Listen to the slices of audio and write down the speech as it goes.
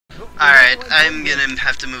Alright, I'm gonna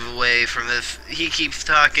have to move away from this. He keeps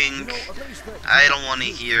talking. I don't want to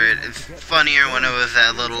hear it. It's funnier when it was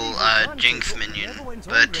that little Jinx minion.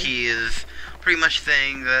 But he is pretty much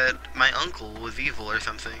saying that my uncle was evil or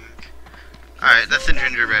something. Alright, that's the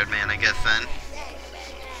gingerbread man, I guess then.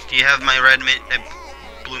 Do you have my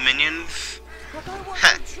blue minions?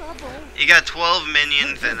 Ha! You got 12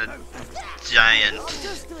 minions and a giant.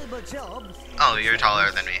 Oh, you're taller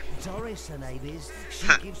than me. Doris, her name is. She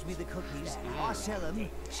gives me the cookies. I sell them.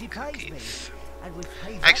 She pays me. And we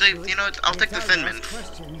pay back. Actually, you know what? I'll take the Thin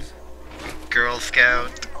Mints. Girl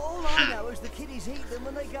Scout. All I know is the kiddies eat them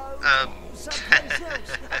when they go someplace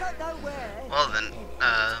else. I don't know where. Well then,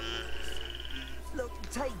 Look,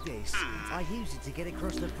 take this. I use it to get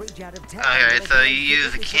across the bridge out of town. Alright, so you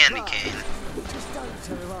use a candy cane. Just don't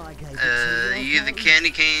tell her I gave it to You use a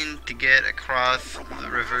candy cane to get across the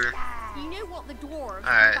river. You know what the dwarves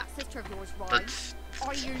Alright, that sister of yours was? let's...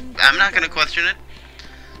 Are you I'm not gonna question it.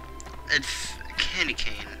 It's a candy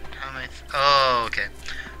cane. How am I... Oh, okay.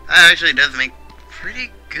 That actually does make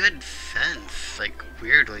pretty good sense. Like,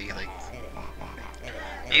 weirdly, like...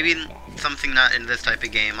 Maybe something not in this type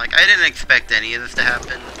of game. Like, I didn't expect any of this to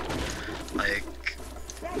happen. Like,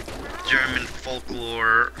 German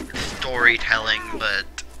folklore storytelling, but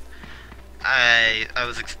I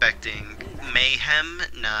was expecting mayhem,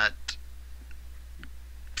 not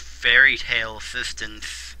fairy tale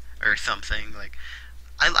assistance or something. Like,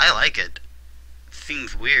 I like it. It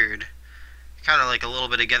seems weird. Kind of like a little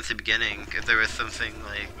bit against the beginning, if there was something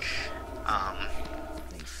like,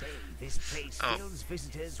 They say this place fills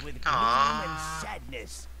visitors with gloom Aww. and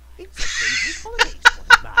sadness. It's a favorite holiday spot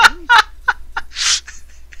of mine.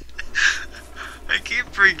 I keep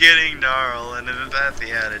forgetting Gnarl and his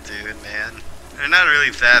sassy attitude, man. They're not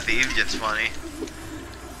really sassy, he's just funny.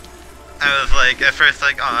 I was like, at first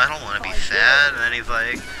like, oh, I don't want to be sad, and then he's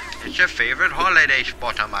like, it's your favorite holiday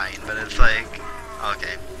spot of mine, but it's like,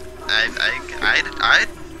 okay, I'd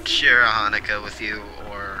share a Hanukkah with you,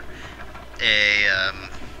 or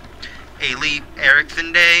a Lee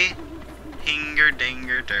Erickson Day, Hinger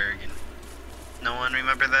Dinger Durgan. No one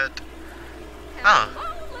remember that? Oh.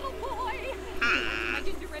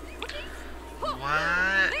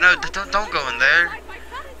 What? No, don't go in there.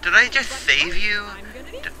 Did I just save you?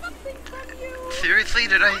 Seriously,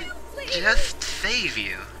 did I just save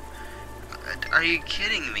you? Are you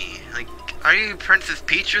kidding me? Like, are you Princess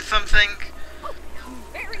Peach or something?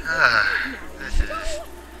 This is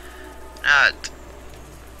not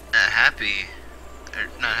happy. Or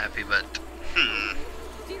not happy, but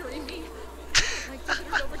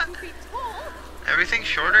Everything's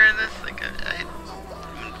shorter in this? Like,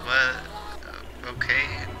 what?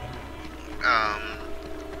 Okay.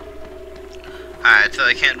 Alright, so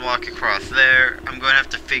I can't walk across there. I'm going to have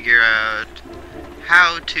to figure out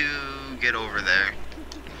how to get over there.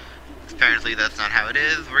 Apparently that's not how it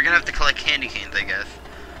is. We're going to have to collect candy canes, I guess.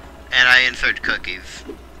 And I insert cookies.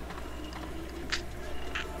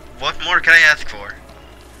 What more can I ask for?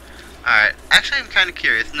 Alright, actually I'm kind of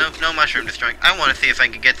curious. No mushroom destroying. I want to see if I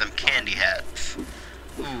can get some candy hats.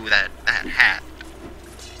 Ooh, that hat.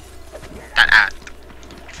 That hat.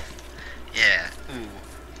 Yeah, ooh.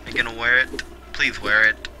 Am I gonna wear it? Please wear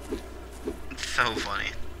it. It's so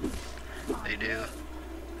funny. They do.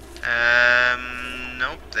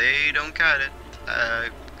 Nope, they don't got it.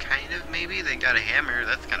 Kind of, maybe. They got a hammer.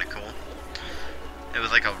 That's kind of cool. It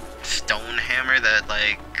was like a stone hammer that,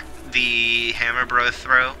 like, the Hammer Bros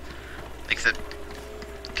throw. Except,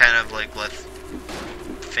 kind of, like, less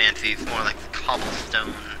fancy. It's more like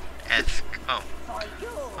cobblestone-esque. Oh.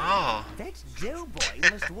 Oh. That doughboy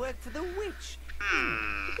must work for the witch.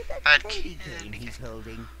 Bad Candy cane he's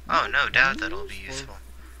holding. Oh, no doubt that'll be useful.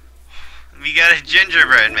 We got a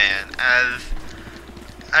gingerbread man, as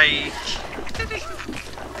I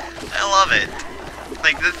love it.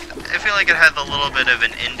 Like this, I feel like it has a little bit of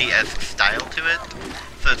an indie-esque style to it,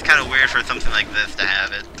 so it's kind of weird for something like this to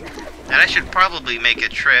have it. And I should probably make a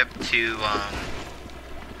trip to,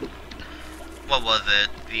 what was it?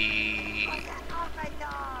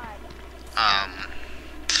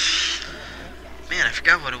 Man, I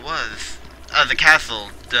forgot what it was. The castle,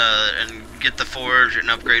 and get the forge and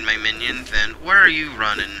upgrade my minions. And where are you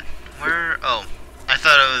running? Where? Oh, I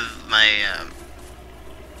thought it was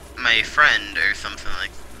my friend or something,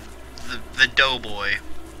 like the doughboy.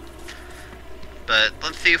 But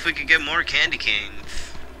let's see if we can get more candy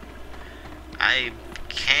canes. I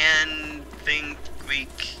can think we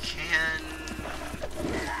can.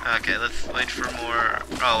 Okay, let's wait for more.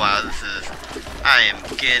 Oh wow, I am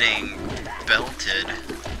getting belted.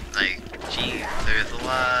 Like, geez, there's a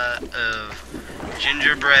lot of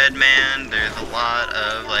gingerbread man. There's a lot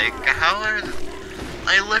of, like, how are...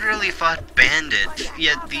 I literally fought bandits,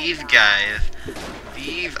 yet these guys,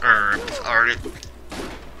 these herbs are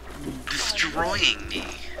destroying me.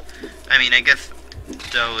 I mean, I guess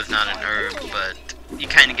dough is not an herb, but you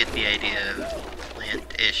kind of get the idea of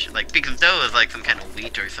plant-ish. Like, because dough is like some kind of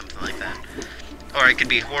wheat or something like that. Or I could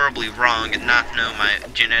be horribly wrong and not know my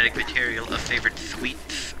genetic material of favorite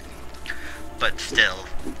sweets. But still,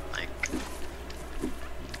 like,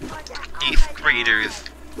 8th graders,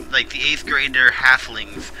 like the 8th grader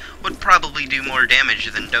halflings, would probably do more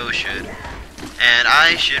damage than dough should. And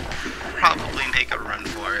I should probably make a run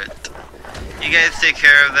for it. You guys take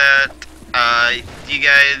care of that. You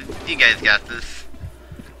guys got this.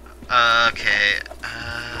 Okay.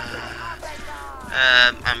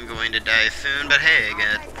 I'm going to die soon, but hey, I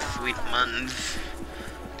got sweet muns.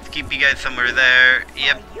 Let's keep you guys somewhere there.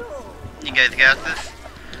 Yep. You guys got this.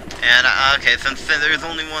 And, okay, since there's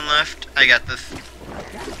only one left, I got this.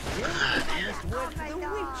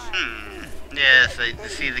 Yes, I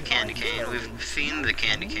see the candy cane. We've seen the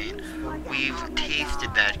candy cane. We've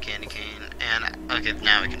tasted that candy cane. And, okay,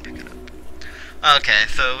 now we can pick it up. Okay,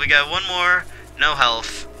 so we got one more. No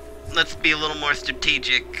health. Let's be a little more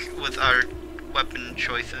strategic with our weapon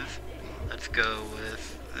choices. Let's go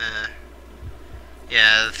with,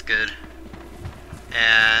 yeah, that's good.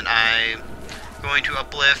 And I'm going to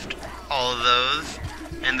uplift all of those,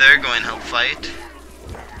 and they're going to help fight.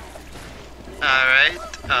 Alright,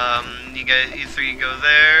 you three go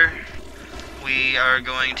there. We are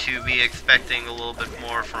going to be expecting a little bit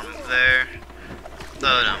more from there.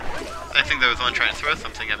 Oh no, I think there was one trying to throw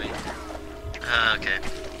something at me. Okay.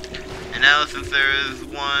 And now since there is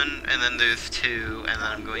one, and then there's two, and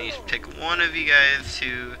then I'm going to pick one of you guys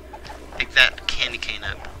to pick that candy cane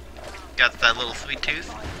up. Got that little sweet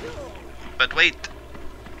tooth. But wait,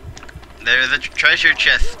 there's a treasure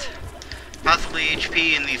chest. Possibly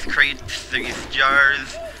HP in these crates, these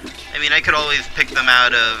jars. I mean, I could always pick them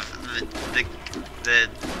out of the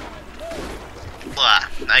blah.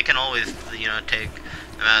 I can always, you know, take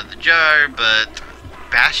them out of the jar, but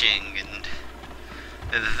bashing and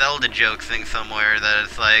there's a Zelda joke thing somewhere that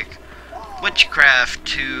it's like witchcraft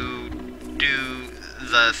to do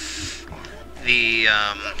thus the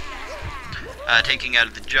taking out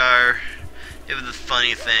of the jar. It was a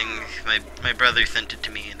funny thing. My brother sent it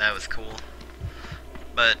to me, and that was cool.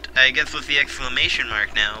 But I guess with the exclamation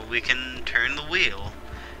mark now, we can turn the wheel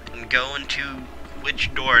and go into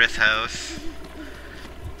which Doris house.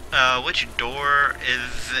 Which door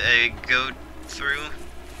is a go through?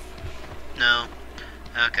 No.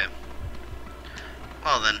 Okay.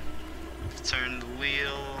 Well then, let's turn the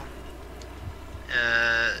wheel.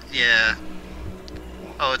 Yeah.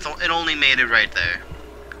 Oh, it only made it right there.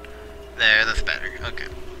 There, that's better. Okay.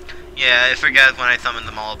 Yeah, I forgot when I summoned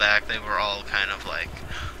them all back, they were all kind of like,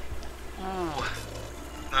 ooh,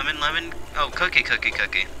 lemon. Oh, cookie.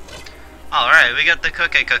 All right, we got the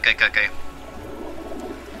cookie.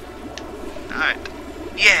 All right.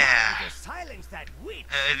 Yeah.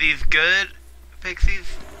 Are these good,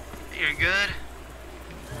 Pixies? You're good.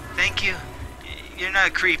 Thank you. You're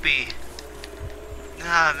not creepy.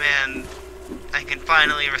 Ah, man. I can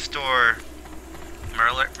finally restore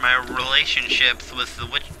my relationships with the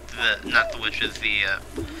not the witches, the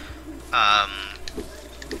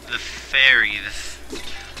fairies.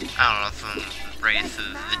 I don't know, some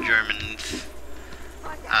races, the Germans.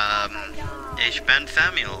 Ich bin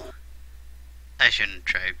Samuel. I shouldn't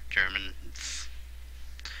try German.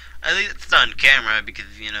 At least it's on camera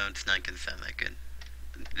because, you know, it's not gonna sound that good.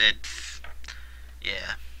 It's,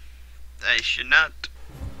 yeah. I should not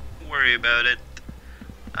worry about it.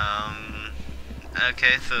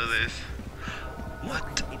 Okay, so there's...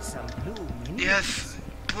 What? Yes!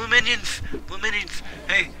 Blue minions!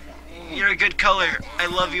 Hey, you're a good color. I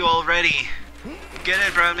love you already. Get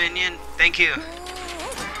it, brown minion? Thank you.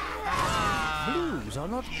 Blues are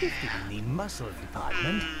not gifted in the muscle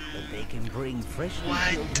department, but they can bring freshly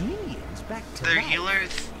killed minions back to They're life.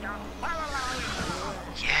 healers?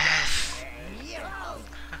 Yes!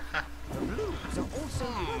 The blues are also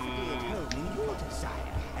perfectly at home in water,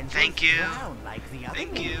 sire, and Thank you. brown like the other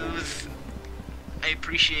Thank minions. yous. I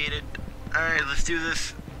appreciate it. Alright, let's do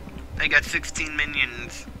this. I got 16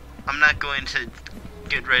 minions. I'm not going to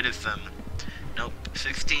get rid of them. Nope.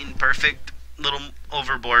 16, perfect. Little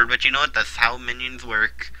overboard, but you know what? That's how minions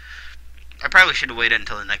work. I probably should have waited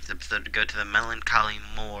until the next episode to go to the Melancholy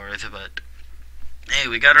Moors, but... Hey,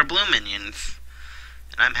 we got our blue minions.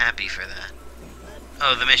 And I'm happy for that.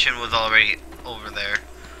 Oh, the mission was already over there.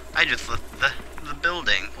 I just left the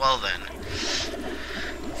building. Well then.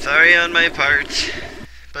 Sorry on my part.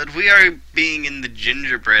 But we are being in the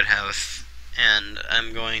gingerbread house, and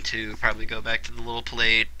I'm going to probably go back to the little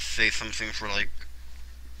plate, say something for like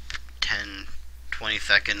 10, 20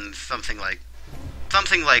 seconds, something like,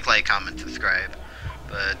 comment, subscribe.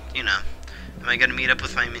 But, you know, am I gonna meet up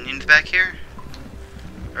with my minions back here?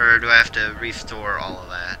 Or do I have to restore all of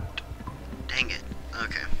that? Dang it.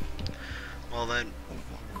 Okay. Well then,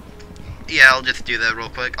 yeah, I'll just do that real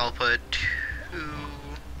quick. I'll put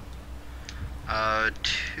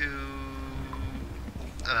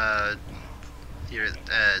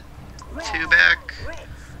two back.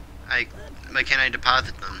 Why can't I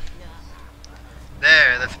deposit them?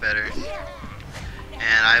 There, that's better.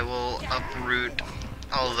 And I will uproot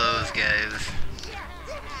all those guys.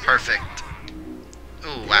 Perfect.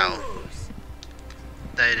 Oh, wow.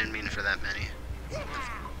 I didn't mean for that many.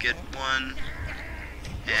 Get one.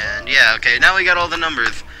 And yeah, okay, now we got all the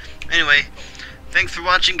numbers. Anyway, thanks for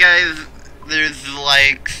watching, guys. There's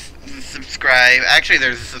likes, subscribe. Actually,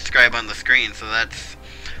 there's a subscribe on the screen, so that's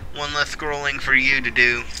one less scrolling for you to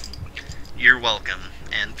do. You're welcome,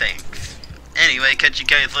 and thanks. Anyway, catch you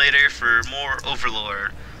guys later for more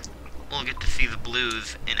Overlord. We'll get to see the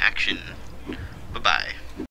blues in action. Bye-bye.